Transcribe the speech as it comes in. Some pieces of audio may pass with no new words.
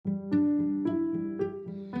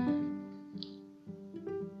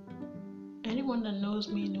knows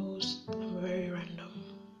me knows I'm very random.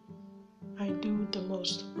 I do the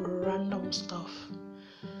most random stuff.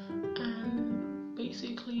 And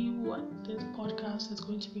basically what this podcast is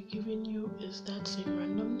going to be giving you is that same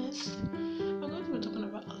randomness. I'm going to be talking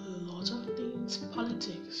about a lot of things: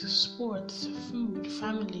 politics, sports, food,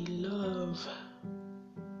 family, love,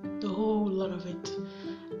 the whole lot of it.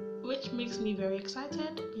 Which makes me very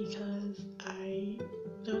excited because I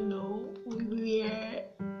don't know where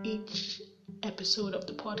each episode of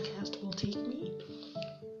the podcast will take me.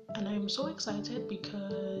 And I'm so excited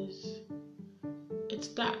because it's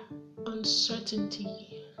that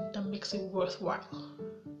uncertainty that makes it worthwhile.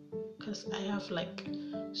 Because I have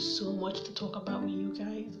so much to talk about with you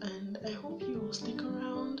guys, and I hope you will stick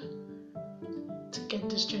around to get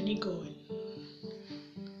this journey going.